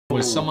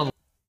Was someone...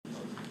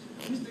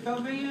 Mr.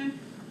 Govan?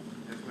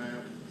 Yes,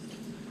 ma'am.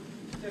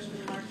 Just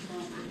your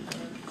microphone, please,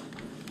 sir.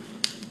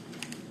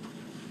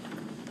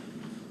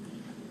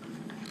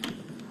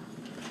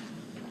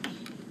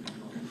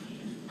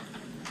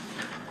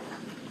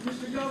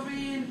 Mr.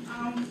 Govan,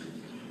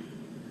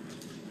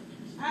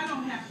 I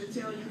don't have to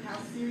tell you how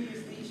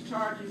serious these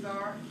charges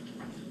are.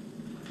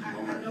 I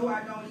know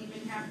I don't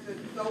even have to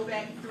go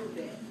back through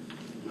that.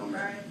 No,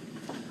 right?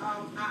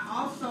 I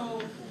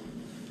also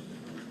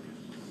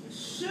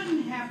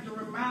shouldn't have to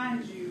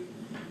remind you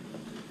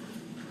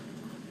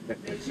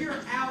that you're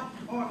out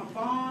on a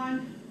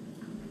bond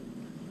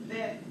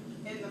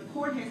and the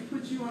court has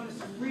put you under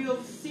some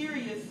real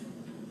serious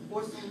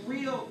or some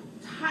real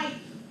tight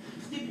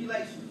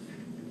stipulations.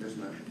 Yes,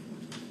 ma'am.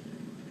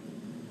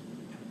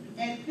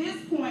 At this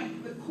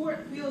point, the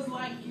court feels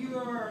like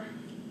you're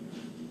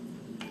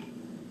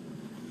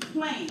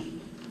playing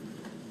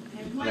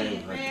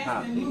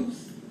fast and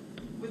loose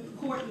with the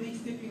court and these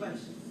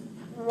stipulations.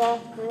 And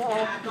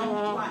I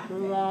don't like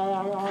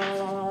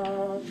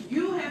that.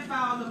 You have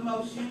filed a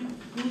motion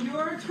through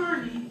your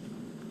attorney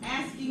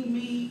asking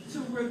me to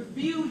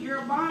review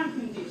your bond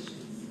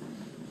conditions.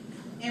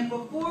 And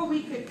before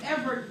we could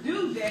ever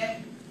do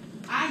that,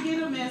 I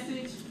get a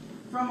message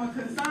from a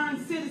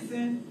concerned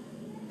citizen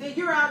that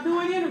you're out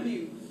doing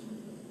interviews.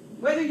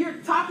 Whether you're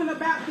talking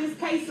about this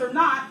case or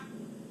not,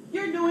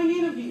 you're doing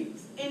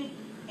interviews. And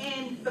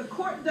the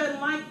court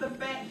doesn't like the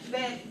fact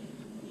that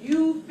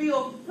you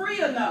feel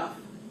free enough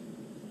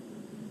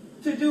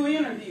to do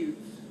interviews.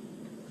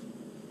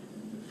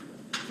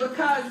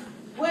 Because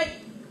what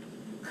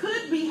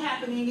could be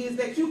happening is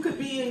that you could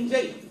be in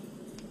jail.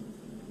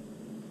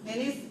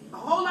 And it's a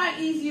whole lot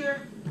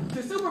easier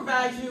to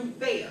supervise you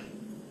there.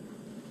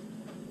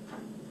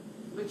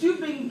 But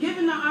you've been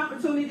given the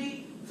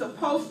opportunity to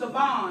post a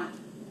bond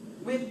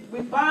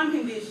with bond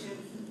conditions,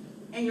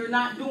 and you're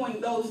not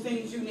doing those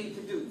things you need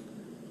to do.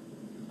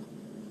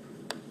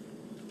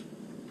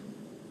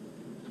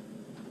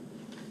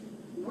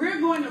 We're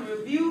going to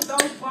review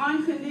those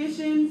bond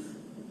conditions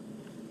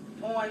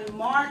on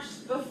March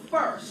the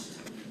 1st.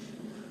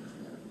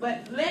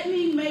 But let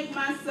me make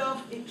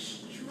myself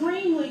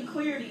extremely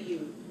clear to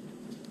you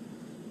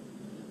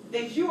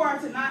that you are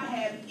to not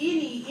have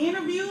any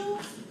interviews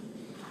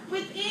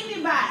with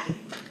anybody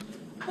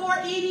for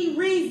any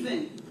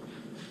reason.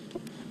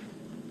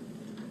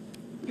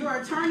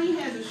 Your attorney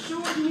has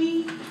assured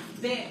me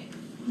that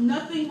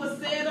nothing was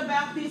said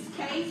about this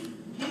case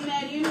in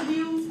that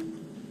interview,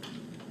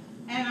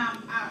 and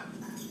I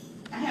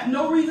have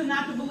no reason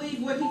not to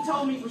believe what he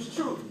told me was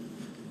true.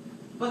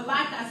 But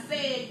like I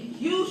said,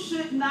 you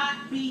should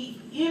not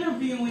be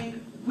interviewing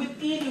with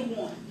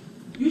anyone.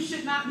 You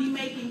should not be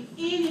making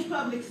any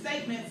public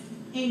statements,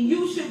 and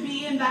you should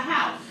be in the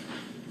house.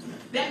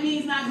 That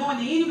means not going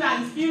to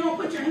anybody's funeral.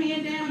 Put your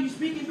hand down. You're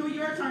speaking through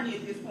your attorney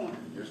at this point.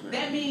 Yes, ma'am.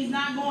 That means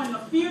not going to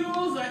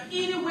funerals or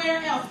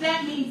anywhere else.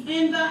 That means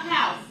in the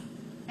house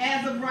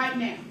as of right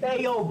now.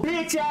 Hey, yo,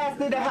 bitch ass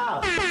in the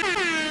house.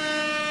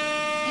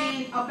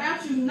 And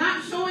about you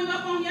not showing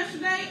up on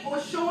yesterday or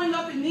showing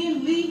up and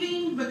then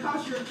leaving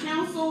because your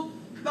counsel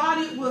thought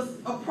it was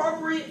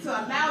appropriate to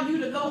allow you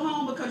to go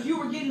home because you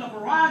were getting a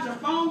barrage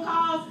of phone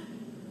calls,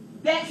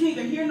 that's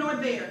neither here nor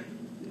there.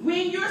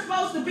 When you're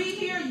supposed to be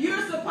here,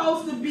 you're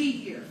supposed to be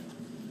here.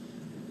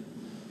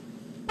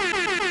 Were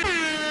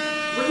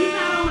you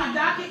not on my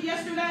docket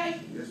yesterday?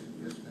 Yes,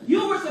 ma'am.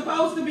 You were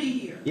supposed to be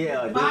here.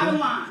 Yeah, bottom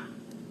line.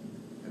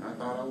 And I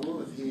thought I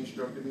was. He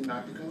instructed me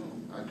not to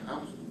come. I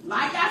was.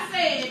 Like I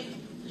said,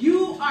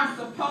 you are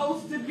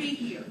supposed to be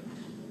here.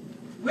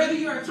 Whether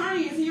your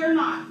attorney is here or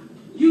not,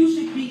 you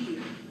should be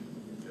here.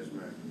 Yes,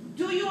 ma'am.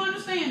 Do you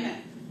understand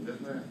that? Yes,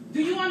 ma'am.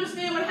 Do you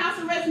understand what house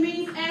arrest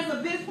means as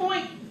of this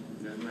point?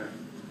 Yes, ma'am.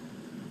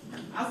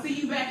 I'll see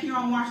you back here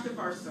on March the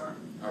 1st, sir.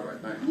 All right,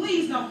 thank you.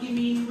 Please don't give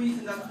me any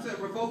reason to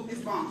revoke this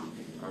bond.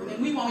 All right.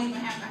 And we won't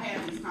even have to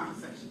have these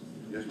conversations.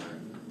 Yes, ma'am.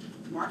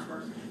 March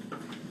 1st.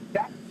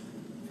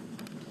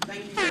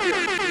 Thank you.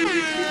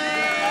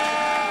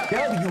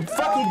 W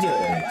fucking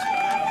judge.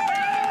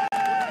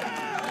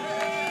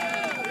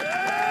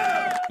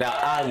 Now,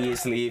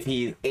 obviously, if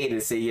he's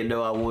innocent, you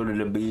know I wanted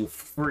to be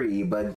free, but